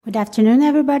Good afternoon,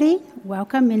 everybody.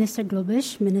 Welcome, Minister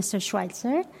Globush, Minister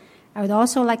Schweitzer. I would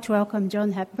also like to welcome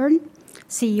John Hepburn,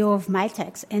 CEO of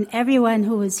Mitex, and everyone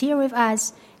who is here with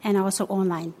us and also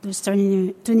online, those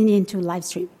tuning in to live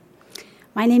stream.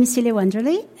 My name is Celia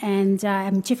Wanderley, and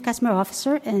I'm Chief Customer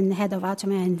Officer and Head of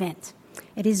Altamel Invent.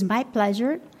 It is my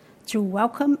pleasure to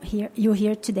welcome you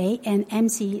here today and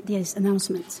MC these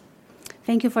announcements.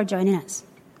 Thank you for joining us.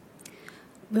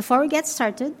 Before we get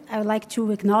started, I would like to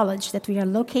acknowledge that we are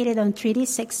located on Treaty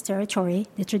 6 territory,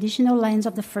 the traditional lands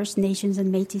of the First Nations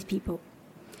and Métis people.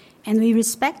 And we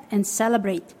respect and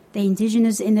celebrate the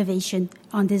indigenous innovation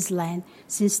on this land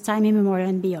since time immemorial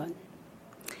and beyond.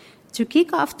 To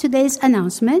kick off today's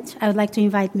announcement, I would like to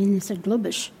invite Minister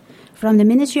Globush from the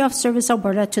Ministry of Service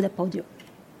Alberta to the podium.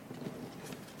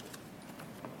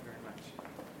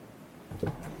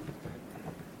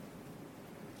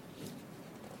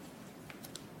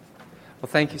 Well,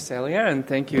 thank you, Celia, and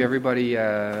thank you, everybody,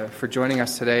 for joining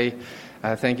us today.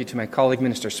 Thank you to my colleague,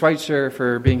 Minister Schweitzer,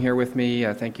 for being here with me.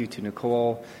 Thank you to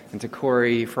Nicole and to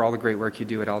Corey for all the great work you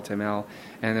do at Altamel.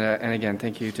 And again,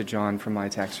 thank you to John from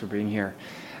Mitex for being here.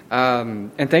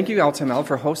 And thank you, Altamel,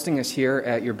 for hosting us here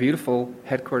at your beautiful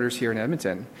headquarters here in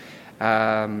Edmonton.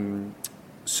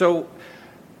 So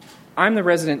I'm the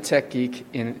resident tech geek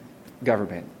in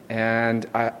government, and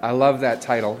I love that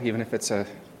title, even if it's an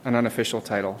unofficial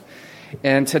title.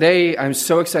 And today, I'm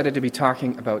so excited to be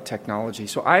talking about technology.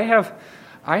 So I have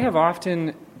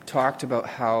often talked about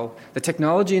how the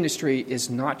technology industry is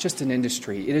not just an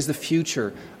industry, it is the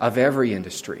future of every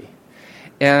industry.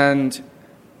 And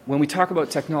when we talk about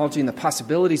technology and the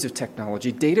possibilities of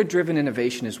technology, data-driven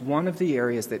innovation is one of the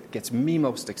areas that gets me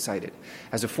most excited.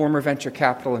 As a former venture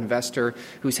capital investor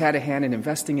who's had a hand in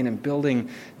investing in and building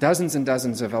dozens and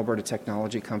dozens of Alberta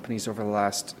technology companies over the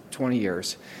last 20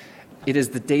 years, it is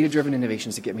the data-driven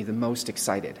innovations that get me the most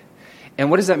excited. And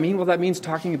what does that mean? Well, that means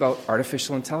talking about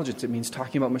artificial intelligence. It means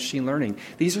talking about machine learning.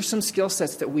 These are some skill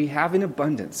sets that we have in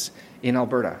abundance in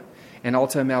Alberta. And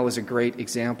AltaML is a great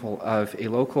example of a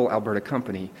local Alberta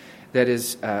company that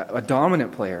is a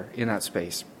dominant player in that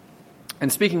space.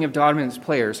 And speaking of dominant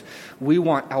players, we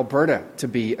want Alberta to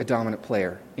be a dominant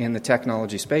player in the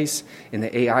technology space, in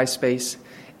the AI space.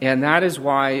 And that is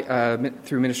why,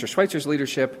 through Minister Schweitzer's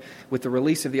leadership, with the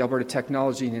release of the Alberta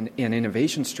Technology and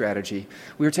Innovation Strategy,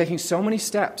 we are taking so many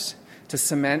steps to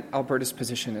cement Alberta's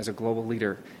position as a global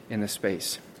leader in this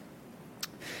space.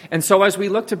 And so as we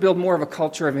look to build more of a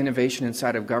culture of innovation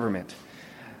inside of government,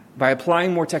 by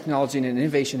applying more technology and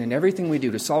innovation in everything we do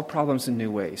to solve problems in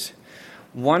new ways,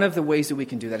 one of the ways that we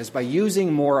can do that is by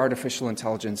using more artificial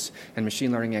intelligence and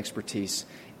machine learning expertise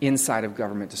inside of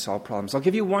government to solve problems. I'll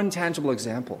give you one tangible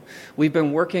example. We've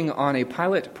been working on a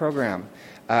pilot program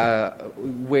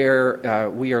where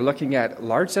we are looking at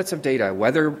large sets of data,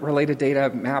 weather-related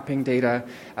data, mapping data,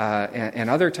 and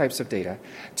other types of data,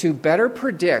 to better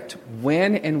predict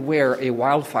when and where a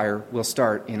wildfire will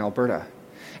start in Alberta.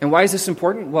 And why is this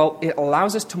important? Well, it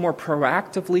allows us to more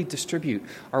proactively distribute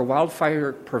our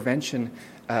wildfire prevention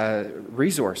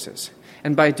resources.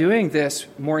 And by doing this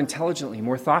more intelligently,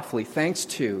 more thoughtfully, thanks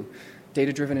to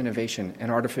data-driven innovation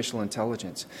and artificial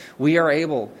intelligence, we are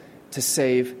able to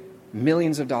save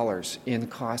millions of dollars in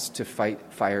costs to fight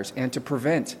fires and to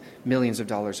prevent millions of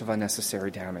dollars of unnecessary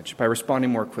damage by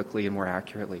responding more quickly and more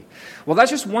accurately. Well,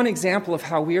 that's just one example of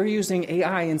how we are using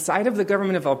AI inside of the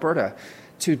government of Alberta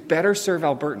to better serve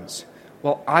Albertans.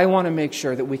 Well, I want to make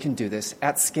sure that we can do this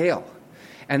at scale.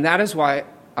 And that is why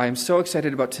I'm so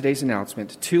excited about today's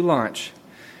announcement to launch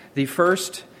the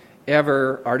first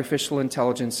ever artificial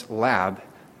intelligence lab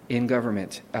in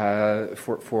government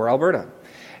for Alberta.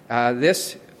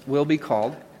 This will be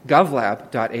called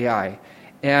govlab.ai.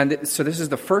 And so this is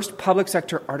the first public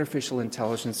sector artificial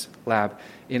intelligence lab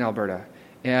in Alberta.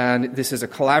 And this is a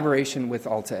collaboration with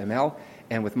AltaML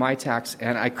and with Mitex,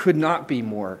 and I could not be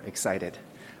more excited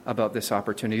about this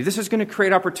opportunity. This is going to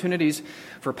create opportunities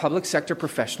for public sector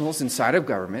professionals inside of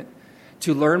government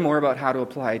to learn more about how to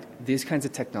apply these kinds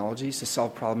of technologies to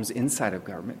solve problems inside of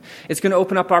government. It's going to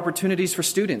open up opportunities for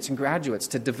students and graduates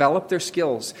to develop their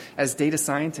skills as data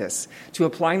scientists, to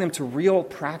applying them to real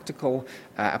practical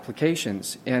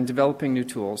applications and developing new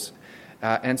tools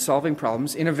and solving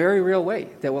problems in a very real way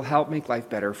that will help make life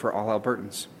better for all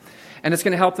Albertans. And it's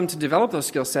going to help them to develop those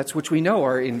skill sets, which we know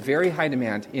are in very high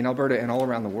demand in Alberta and all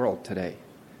around the world today.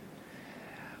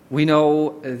 We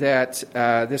know that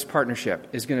this partnership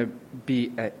is going to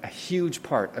be a huge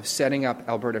part of setting up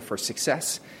Alberta for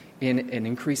success in an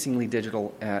increasingly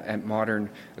digital and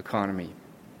modern economy.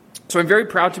 So I'm very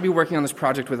proud to be working on this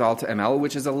project with AltaML,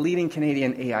 which is a leading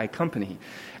Canadian AI company,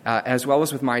 as well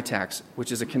as with MyTax,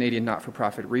 which is a Canadian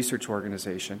not-for-profit research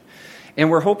organization. And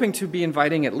we're hoping to be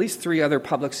inviting at least 3 other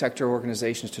public sector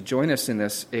organizations to join us in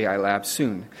this AI lab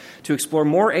soon to explore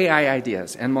more AI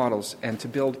ideas and models and to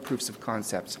build proofs of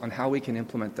concepts on how we can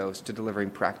implement those to delivering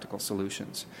practical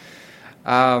solutions.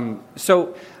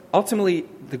 So ultimately,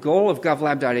 the goal of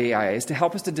GovLab.ai is to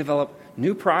help us to develop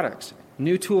new products,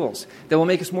 new tools that will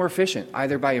make us more efficient,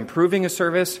 either by improving a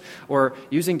service or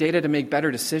using data to make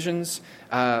better decisions,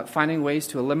 finding ways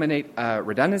to eliminate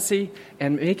redundancy,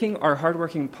 and making our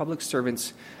hardworking public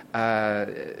servants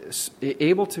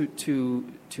able to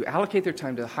allocate their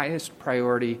time to the highest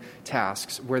priority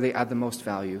tasks where they add the most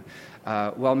value,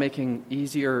 while making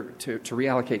easier to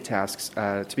reallocate tasks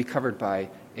to be covered by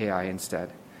AI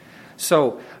instead.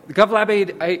 So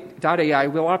GovLab.ai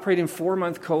will operate in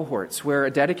 4-month cohorts where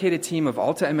a dedicated team of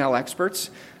AltaML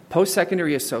experts,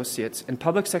 post-secondary associates, and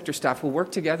public sector staff will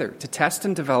work together to test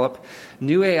and develop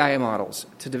new AI models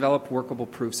to develop workable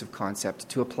proofs of concept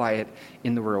to apply it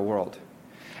in the real world.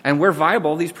 And where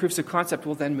viable, these proofs of concept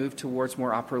will then move towards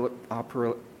more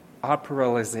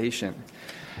operationalization.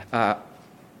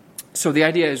 So the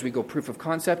idea is we go proof of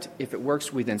concept. If it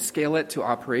works, we then scale it to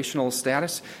operational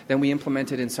status. Then we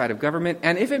implement it inside of government.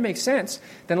 And if it makes sense,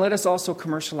 then let us also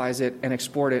commercialize it and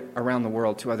export it around the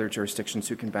world to other jurisdictions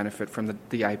who can benefit from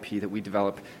the IP that we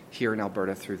develop here in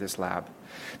Alberta through this lab.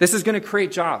 This is going to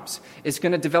create jobs. It's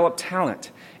going to develop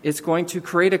talent. It's going to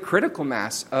create a critical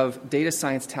mass of data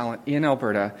science talent in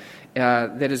Alberta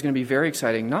that is going to be very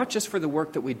exciting, not just for the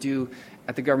work that we do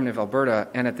at the Government of Alberta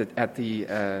and at the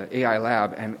AI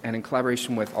Lab and in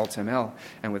collaboration with AltaML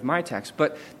and with MyTax,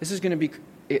 but this is going to be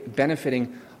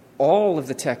benefiting all of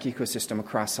the tech ecosystem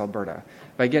across Alberta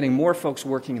by getting more folks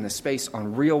working in the space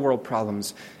on real-world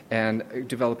problems and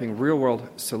developing real-world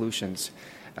solutions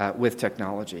with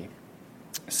technology.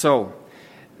 So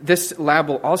this lab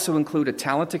will also include a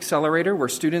talent accelerator where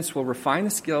students will refine the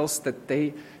skills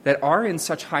that are in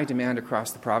such high demand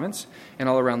across the province and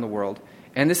all around the world.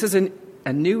 And this is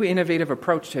a new innovative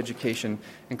approach to education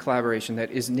and collaboration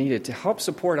that is needed to help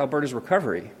support Alberta's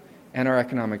recovery and our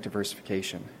economic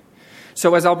diversification.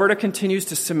 So as Alberta continues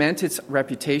to cement its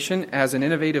reputation as an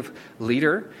innovative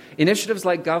leader, initiatives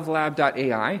like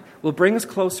GovLab.ai will bring us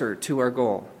closer to our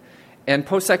goal. And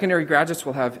post-secondary graduates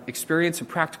will have experience and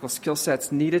practical skill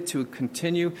sets needed to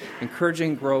continue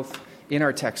encouraging growth in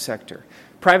our tech sector.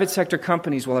 Private sector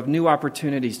companies will have new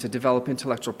opportunities to develop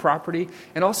intellectual property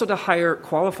and also to hire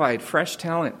qualified, fresh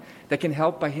talent that can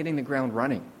help by hitting the ground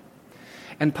running.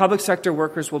 And public sector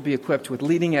workers will be equipped with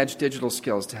leading-edge digital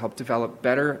skills to help develop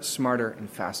better, smarter, and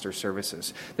faster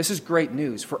services. This is great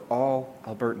news for all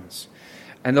Albertans.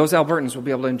 And those Albertans will be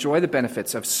able to enjoy the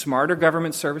benefits of smarter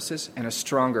government services and a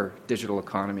stronger digital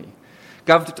economy.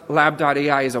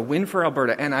 GovLab.ai is a win for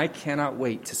Alberta, and I cannot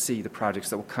wait to see the projects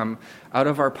that will come out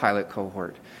of our pilot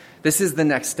cohort. This is the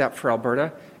next step for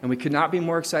Alberta, and we could not be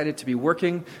more excited to be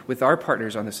working with our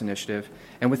partners on this initiative.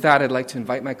 And with that, I'd like to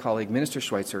invite my colleague, Minister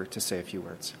Schweitzer, to say a few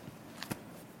words.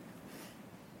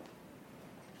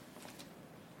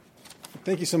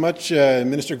 Thank you so much,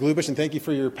 Minister Glubish, and thank you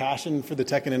for your passion for the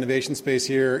tech and innovation space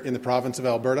here in the province of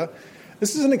Alberta.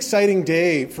 This is an exciting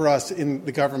day for us in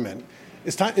the government.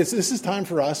 This is time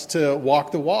for us to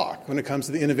walk the walk when it comes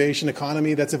to the innovation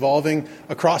economy that's evolving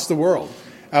across the world.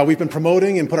 We've been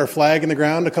promoting and put our flag in the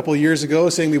ground a couple of years ago,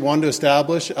 saying we wanted to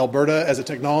establish Alberta as a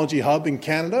technology hub in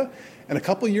Canada. And a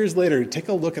couple of years later, take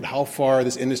a look at how far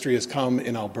this industry has come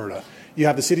in Alberta. You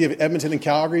have the city of Edmonton and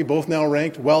Calgary, both now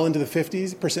ranked well into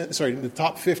the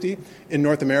top 50 in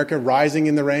North America, rising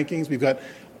in the rankings. We've got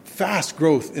fast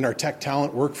growth in our tech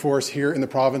talent workforce here in the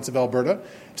province of Alberta,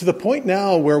 to the point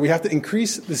now where we have to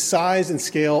increase the size and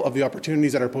scale of the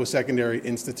opportunities at our post-secondary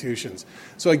institutions.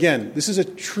 So again, this is a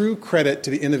true credit to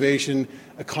the innovation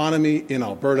economy in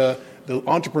Alberta, the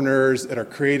entrepreneurs that are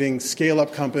creating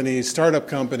scale-up companies, startup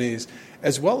companies,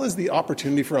 as well as the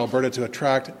opportunity for Alberta to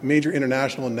attract major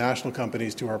international and national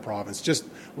companies to our province. Just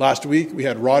last week, we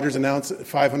had Rogers announce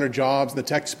 500 jobs in the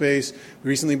tech space.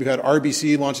 Recently, we've had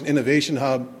RBC launch an innovation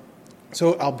hub.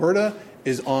 So Alberta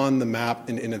is on the map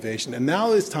in innovation. And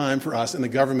now it's time for us in the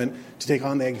government to take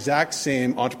on the exact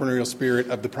same entrepreneurial spirit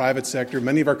of the private sector.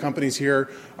 Many of our companies here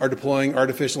are deploying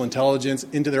artificial intelligence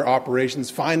into their operations,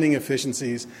 finding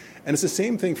efficiencies. And it's the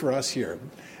same thing for us here.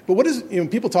 But what is,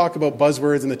 people talk about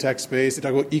buzzwords in the tech space. They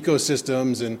talk about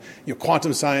ecosystems and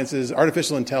quantum sciences,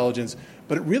 artificial intelligence,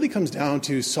 but it really comes down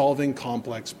to solving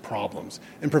complex problems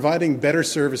and providing better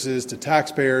services to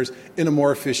taxpayers in a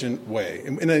more efficient way.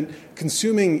 And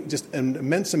consuming just an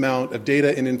immense amount of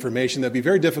data and information that would be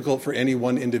very difficult for any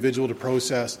one individual to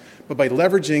process, but by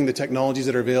leveraging the technologies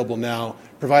that are available now,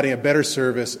 providing a better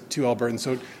service to Albertans.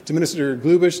 So to Minister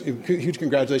Glubish, huge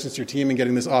congratulations to your team in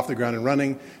getting this off the ground and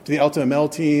running. To the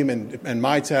AltaML team and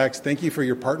MyTax, thank you for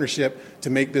your partnership to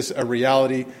make this a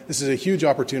reality. This is a huge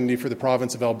opportunity for the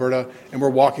province of Alberta, and we're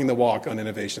walking the walk on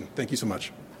innovation. Thank you so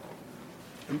much.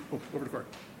 Over to Clark.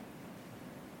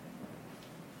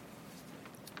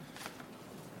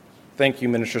 Thank you,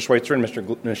 Minister Schweitzer and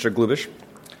Minister Glubish.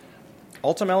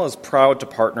 AltaML is proud to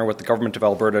partner with the Government of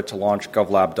Alberta to launch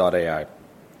GovLab.ai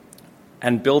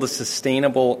and build a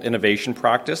sustainable innovation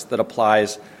practice that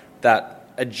applies that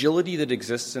agility that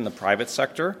exists in the private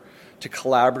sector to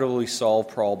collaboratively solve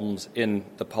problems in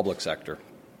the public sector.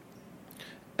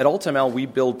 At AltaML, we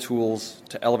build tools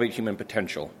to elevate human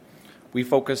potential. We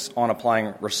focus on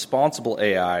applying responsible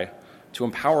AI to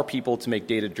empower people to make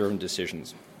data-driven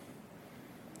decisions.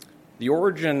 The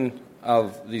origin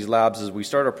of these labs is we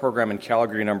started a program in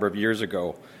Calgary a number of years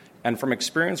ago, and from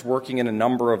experience working in a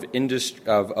number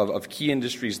of key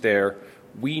industries there,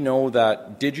 we know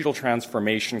that digital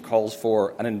transformation calls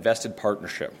for an invested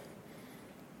partnership.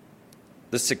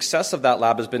 The success of that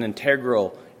lab has been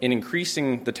integral in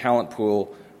increasing the talent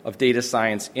pool of data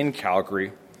science in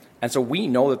Calgary, and so we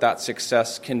know that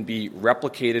success can be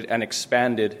replicated and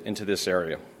expanded into this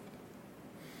area.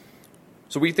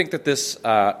 So we think that this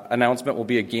announcement will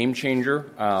be a game changer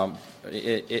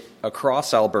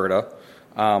across Alberta,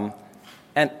 and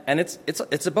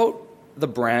it's about the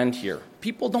brand here.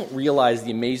 People don't realize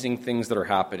the amazing things that are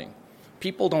happening.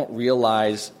 People don't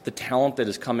realize the talent that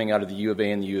is coming out of the U of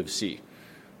A and the U of C.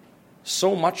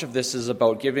 So much of this is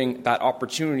about giving that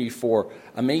opportunity for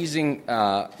amazing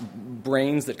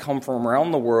brains that come from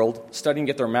around the world, studying,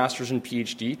 get their master's and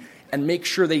PhD, and make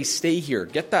sure they stay here,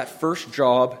 get that first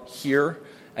job here,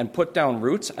 and put down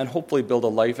roots, and hopefully build a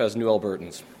life as new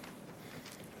Albertans.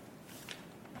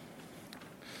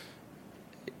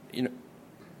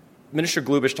 Minister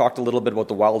Glubish talked a little bit about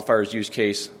the wildfires use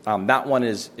case. That one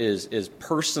is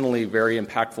personally very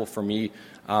impactful for me.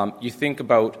 You think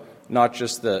about not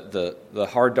just the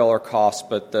hard dollar costs,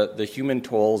 but the human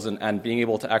tolls and being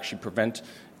able to actually prevent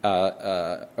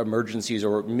emergencies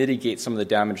or mitigate some of the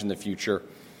damage in the future.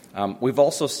 We've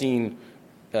also seen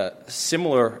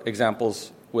similar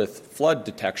examples with flood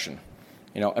detection.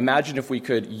 Imagine if we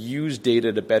could use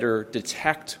data to better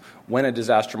detect when a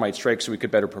disaster might strike so we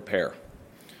could better prepare.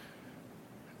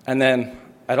 And then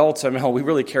at AltaML, we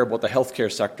really care about the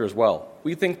healthcare sector as well.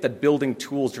 We think that building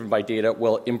tools driven by data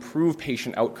will improve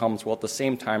patient outcomes while at the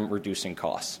same time reducing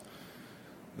costs.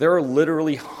 There are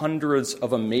literally hundreds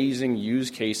of amazing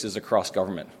use cases across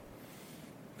government.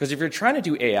 Because if you're trying to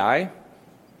do AI,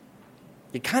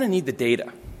 you kind of need the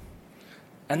data.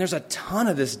 And there's a ton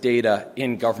of this data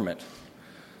in government.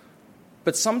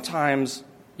 But sometimes,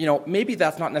 maybe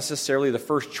that's not necessarily the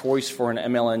first choice for an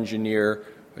ML engineer,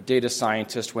 a data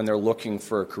scientist when they're looking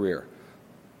for a career.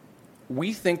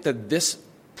 We think that this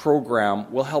program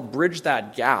will help bridge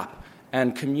that gap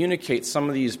and communicate some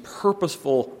of these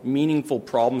purposeful, meaningful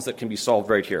problems that can be solved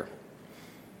right here.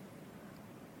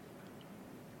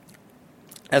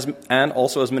 And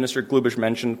also, as Minister Glubish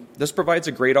mentioned, this provides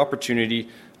a great opportunity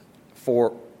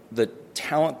for the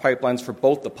talent pipelines for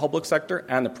both the public sector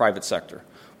and the private sector.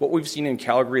 What we've seen in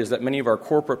Calgary is that many of our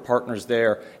corporate partners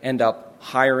there end up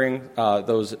hiring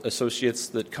those associates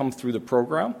that come through the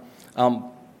program,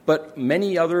 but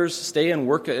many others stay and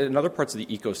work in other parts of the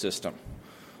ecosystem.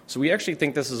 So we actually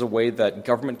think this is a way that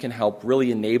government can help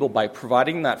really enable by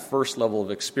providing that first level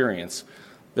of experience.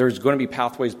 There's going to be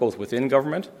pathways both within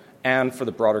government and for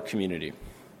the broader community.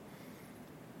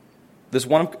 This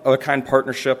one-of-a-kind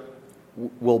partnership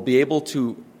will be able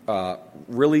to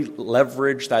really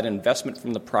leverage that investment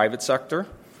from the private sector,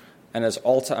 and as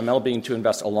AltaML being to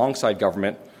invest alongside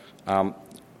government,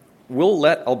 we'll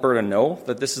let Alberta know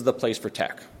that this is the place for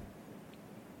tech.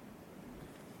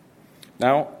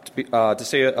 Now, to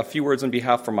say a few words on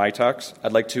behalf of MyTax,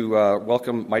 I'd like to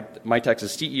welcome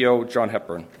MyTax's CEO, John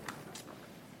Hepburn.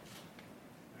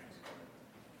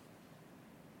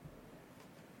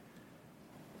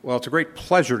 Well, it's a great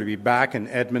pleasure to be back in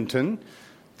Edmonton.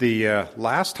 The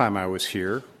last time I was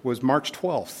here was March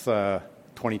 12th,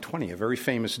 2020, a very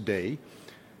famous day,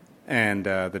 and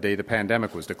the day the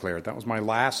pandemic was declared. That was my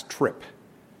last trip.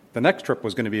 The next trip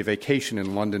was going to be a vacation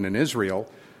in London and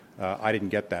Israel. I didn't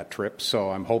get that trip, so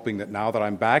I'm hoping that now that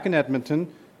I'm back in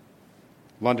Edmonton,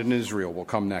 London, Israel will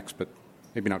come next, but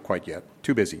maybe not quite yet.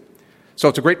 Too busy. So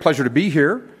it's a great pleasure to be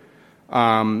here,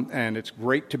 and it's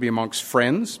great to be amongst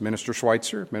friends. Minister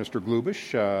Schweitzer, Minister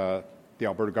Glubish, the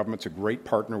Alberta government's a great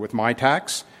partner with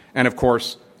MyTax, and of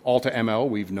course, Alta ML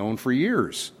we've known for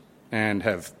years and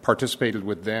have participated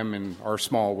with them in our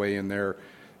small way in their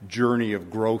journey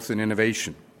of growth and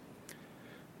innovation.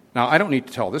 Now, I don't need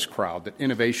to tell this crowd that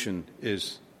innovation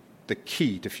is the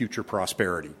key to future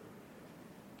prosperity.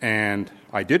 And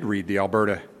I did read the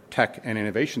Alberta Tech and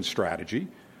Innovation Strategy,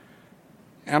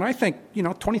 and I think,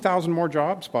 20,000 more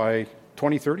jobs by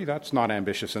 2030, that's not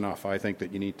ambitious enough. I think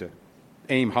that you need to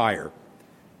aim higher.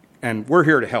 And we're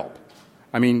here to help.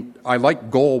 I mean, I like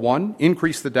goal 1,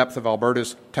 increase the depth of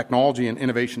Alberta's technology and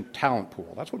innovation talent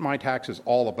pool. That's what MyTax is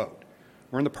all about.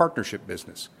 We're in the partnership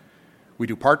business. We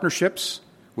do partnerships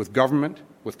with government,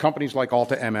 with companies like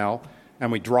Alta ML,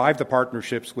 and we drive the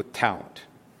partnerships with talent.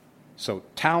 So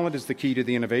talent is the key to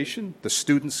the innovation. The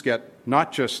students get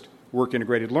not just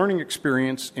work-integrated learning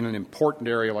experience in an important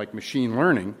area like machine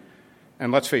learning,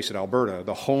 and let's face it, Alberta,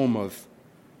 the home of,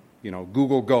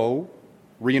 Google Go,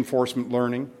 reinforcement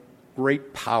learning,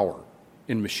 great power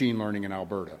in machine learning in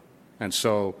Alberta. And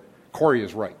so Corey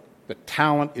is right. The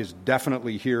talent is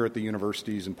definitely here at the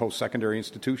universities and post-secondary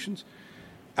institutions.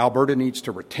 Alberta needs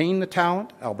to retain the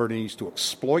talent. Alberta needs to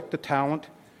exploit the talent.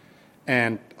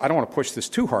 And I don't want to push this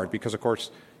too hard because, of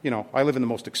course, I live in the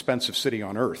most expensive city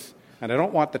on earth. And I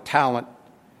don't want the talent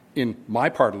in my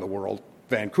part of the world,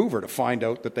 Vancouver, to find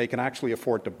out that they can actually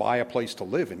afford to buy a place to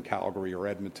live in Calgary or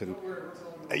Edmonton.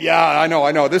 Yeah, I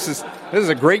know. This is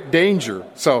a great danger.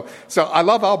 So I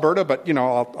love Alberta, but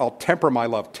I'll temper my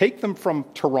love. Take them from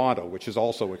Toronto, which is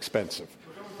also expensive.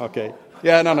 Okay.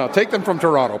 Yeah, no. Take them from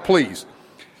Toronto, please.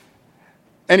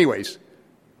 Anyways,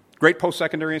 great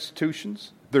post-secondary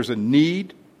institutions. There's a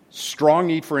strong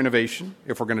need for innovation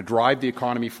if we're going to drive the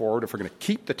economy forward, if we're going to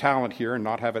keep the talent here and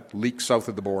not have it leak south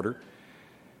of the border.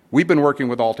 We've been working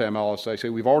with Alta ML, as I say.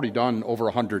 We've already done over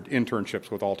 100 internships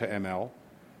with Alta ML.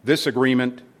 This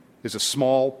agreement is a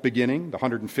small beginning, the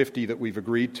 150 that we've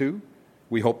agreed to.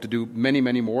 We hope to do many,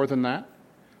 many more than that.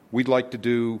 We'd like to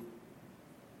do,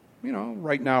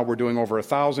 right now we're doing over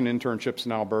 1,000 internships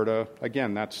in Alberta.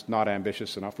 Again, that's not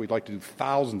ambitious enough. We'd like to do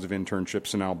thousands of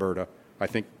internships in Alberta. I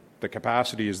think the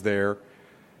capacity is there.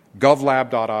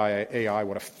 GovLab.ai,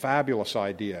 what a fabulous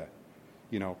idea.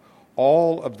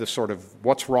 All of the sort of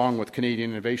what's wrong with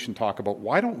Canadian innovation talk about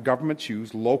why don't governments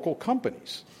use local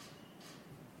companies?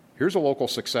 Here's a local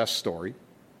success story.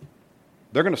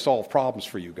 They're going to solve problems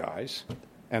for you guys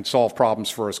and solve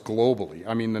problems for us globally.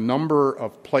 I mean, the number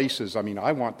of places,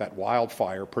 I want that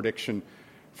wildfire prediction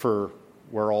for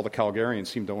where all the Calgarians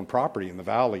seem to own property in the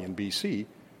valley in BC.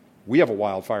 We have a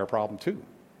wildfire problem too.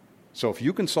 So if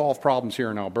you can solve problems here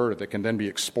in Alberta that can then be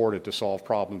exported to solve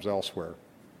problems elsewhere,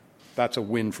 that's a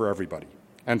win for everybody.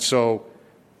 And so,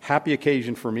 happy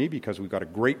occasion for me because we've got a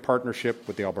great partnership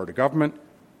with the Alberta government.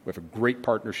 We have a great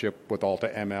partnership with Alta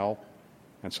ML.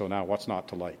 And so now what's not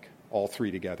to like? All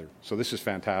three together. So this is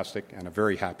fantastic and a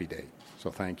very happy day.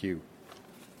 So thank you.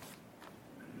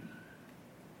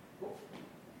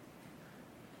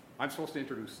 I'm supposed to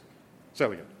introduce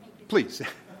Celia. Please.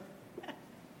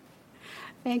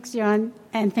 Thanks, John,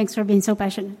 and thanks for being so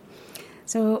passionate.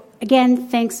 So again,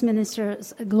 thanks,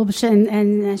 Ministers Glubish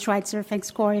and Schweitzer.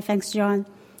 Thanks, Corey. Thanks, John.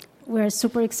 We're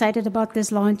super excited about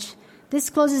this launch. This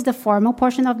closes the formal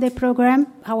portion of the program.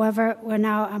 However,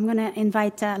 I'm going to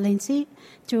invite Lindsay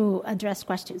to help address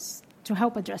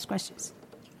questions.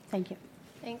 Thank you.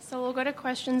 Thanks. So we'll go to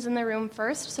questions in the room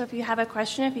first. So if you have a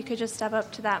question, if you could just step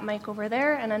up to that mic over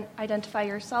there and then identify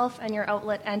yourself and your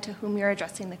outlet and to whom you're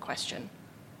addressing the question.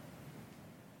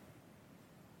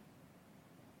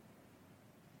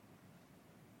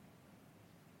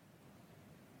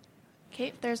 Okay,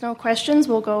 if there's no questions,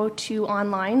 we'll go to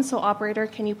online. So operator,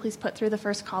 can you please put through the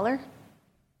first caller?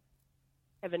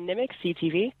 Evan Nimick,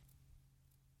 CTV.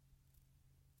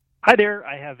 Hi there.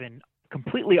 I have a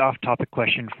completely off-topic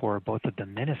question for both of the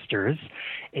ministers.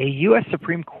 A U.S.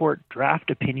 Supreme Court draft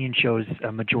opinion shows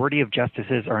a majority of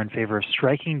justices are in favor of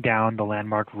striking down the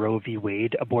landmark Roe v.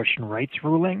 Wade abortion rights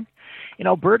ruling. In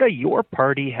Alberta, your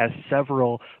party has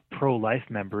several pro-life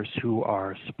members who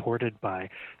are supported by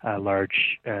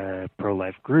large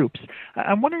pro-life groups.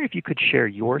 I'm wondering if you could share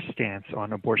your stance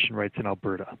on abortion rights in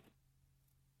Alberta.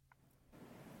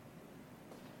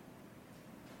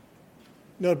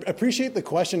 No, appreciate the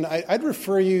question. I'd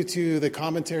refer you to the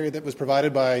commentary that was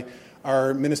provided by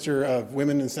our Minister of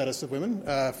Women and Status of Women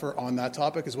on that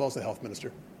topic, as well as the Health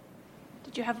Minister.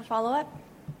 Did you have a follow-up?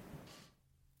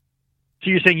 So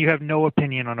you're saying you have no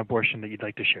opinion on abortion that you'd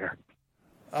like to share?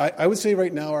 I would say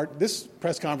right now this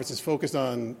press conference is focused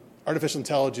on artificial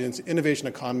intelligence, innovation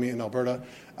economy in Alberta,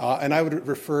 and I would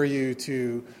refer you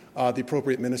to the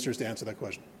appropriate ministers to answer that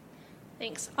question.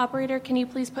 Thanks. Operator, can you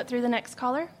please put through the next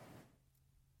caller?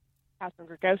 Catherine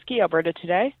Grgowski, Alberta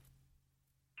Today.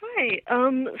 Hi.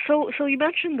 So you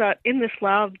mentioned that in this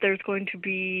lab there's going to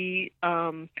be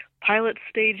pilot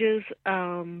stages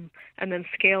and then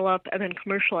scale up and then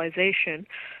commercialization.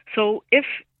 So if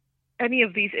any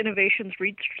of these innovations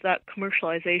reach that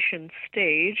commercialization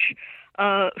stage,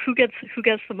 who gets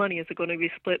the money? Is it going to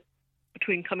be split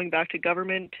between coming back to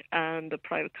government and the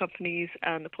private companies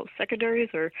and the post-secondaries,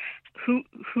 or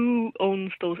who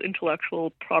owns those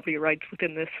intellectual property rights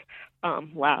within this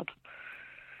lab?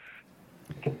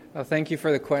 Well, thank you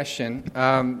for the question.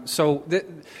 So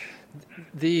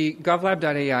the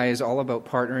GovLab.ai is all about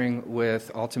partnering with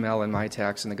Ultimel and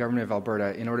MyTax and the Government of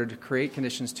Alberta in order to create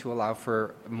conditions to allow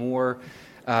for more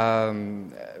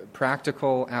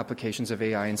practical applications of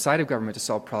AI inside of government to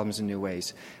solve problems in new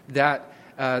ways.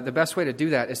 The best way to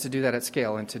do that is to do that at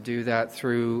scale and to do that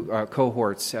through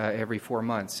cohorts every 4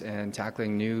 months and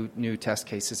tackling new test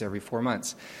cases every 4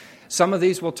 months. Some of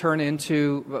these will turn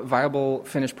into viable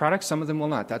finished products. Some of them will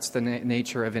not. That's the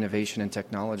nature of innovation and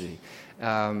technology.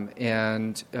 So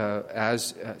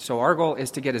our goal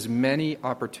is to get as many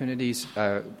opportunities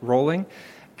rolling,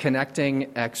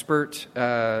 connecting expert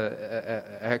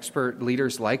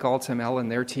leaders like Ultimel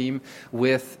and their team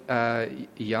with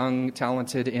young,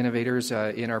 talented innovators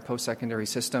in our post-secondary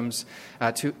systems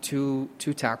to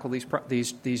tackle these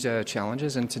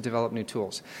challenges and to develop new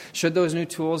tools. Should those new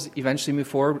tools eventually move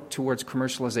forward towards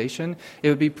commercialization, it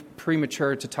would be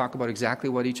premature to talk about exactly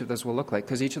what each of those will look like,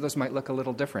 because each of those might look a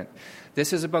little different.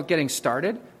 This is about getting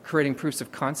started, creating proofs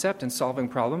of concept, and solving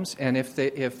problems. And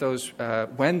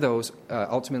when those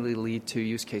ultimately lead to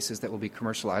use cases that will be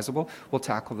commercializable, we'll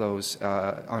tackle those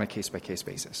on a case-by-case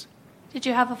basis. Did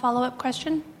you have a follow-up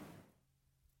question?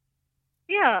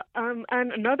 Yeah, and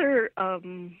another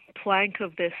plank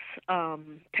of this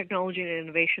technology and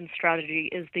innovation strategy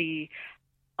is the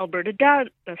Alberta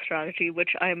Data Strategy,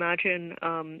 which I imagine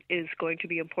is going to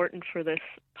be important for this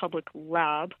public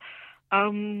lab.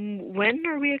 When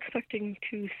are we expecting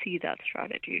to see that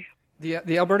strategy?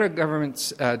 The Alberta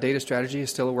government's data strategy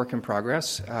is still a work in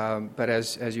progress, but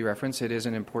as you referenced, it is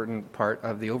an important part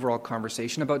of the overall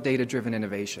conversation about data-driven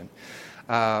innovation.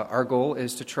 Our goal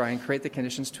is to try and create the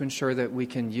conditions to ensure that we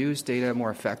can use data more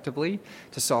effectively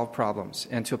to solve problems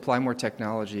and to apply more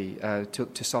technology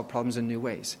to solve problems in new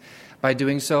ways. By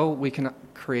doing so, we can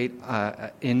create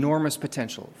enormous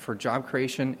potential for job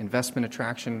creation, investment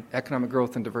attraction, economic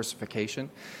growth, and diversification,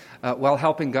 while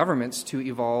helping governments to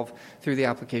evolve through the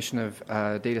application of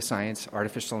data science,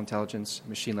 artificial intelligence,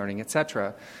 machine learning,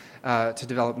 etc., to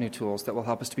develop new tools that will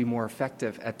help us to be more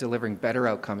effective at delivering better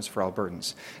outcomes for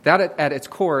Albertans. That, at its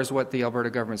core, is what the Alberta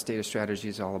government's data strategy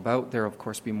is all about. There will, of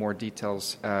course, be more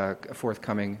details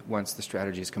forthcoming once the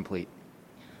strategy is complete.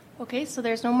 Okay, so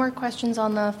there's no more questions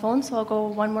on the phone, so I'll go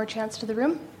one more chance to the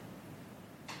room.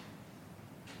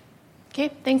 Okay,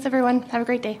 thanks everyone. Have a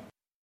great day.